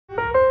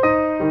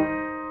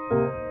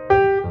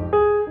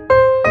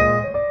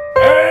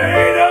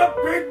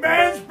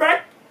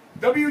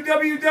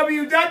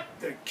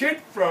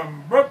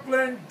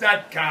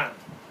www.thekidfrombrooklyn.com.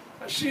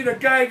 I see the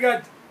guy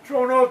got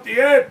thrown off the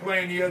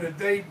airplane the other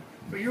day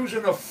for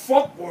using a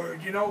fuck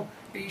word, you know.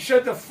 He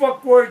said the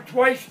fuck word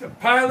twice. The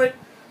pilot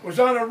was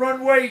on a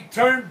runway, he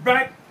turned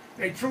back,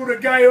 they threw the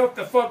guy off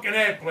the fucking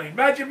airplane.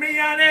 Imagine me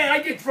on there, I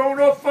get thrown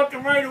off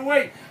fucking right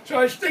away. So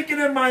I was thinking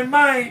in my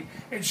mind,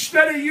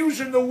 instead of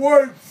using the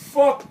word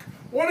fuck,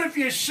 what if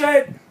you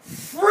said,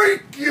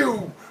 freak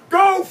you?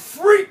 Go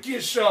freak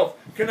yourself.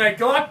 Can I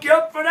lock you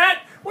up for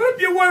that? What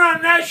if you went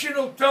on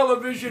national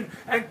television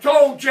and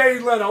told Jay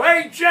Leno,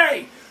 hey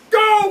Jay,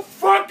 go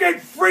fucking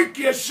freak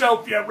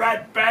yourself, you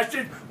rat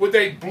bastard. Would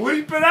they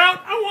bleep it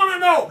out? I want to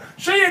know.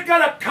 Say you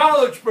got a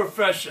college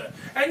professor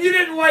and you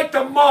didn't like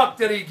the mark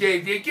that he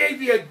gave you. He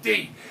gave you a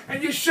D.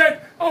 And you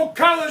said, oh,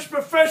 college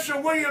professor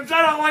Williams,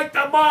 I don't like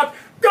the mark.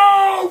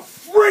 Go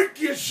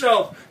freak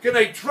yourself. Can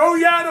they throw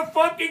you out of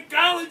fucking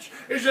college?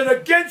 Is it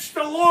against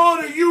the law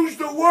to use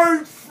the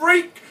word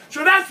freak?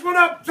 So that's what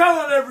I'm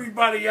telling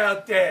everybody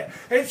out there.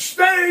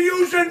 Instead of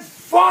using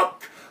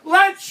fuck,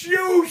 let's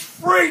use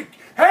freak.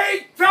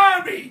 Hey,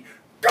 Tommy,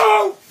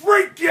 go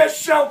freak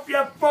yourself,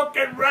 you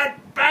fucking rat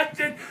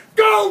bastard.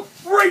 Go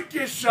freak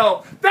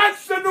yourself.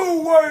 That's the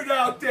new word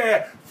out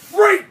there.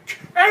 Freak.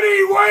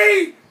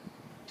 Anyway,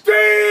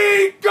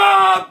 think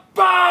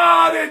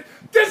about it.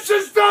 This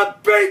is the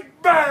big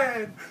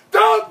man,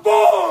 the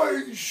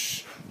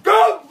voice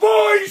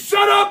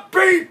of the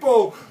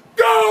people.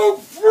 Go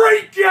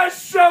freak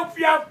yourself,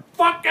 you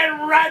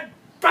fucking rat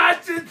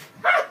bastard.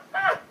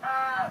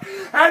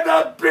 And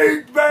the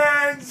big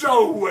man's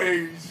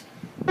always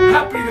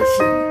happy to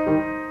see you.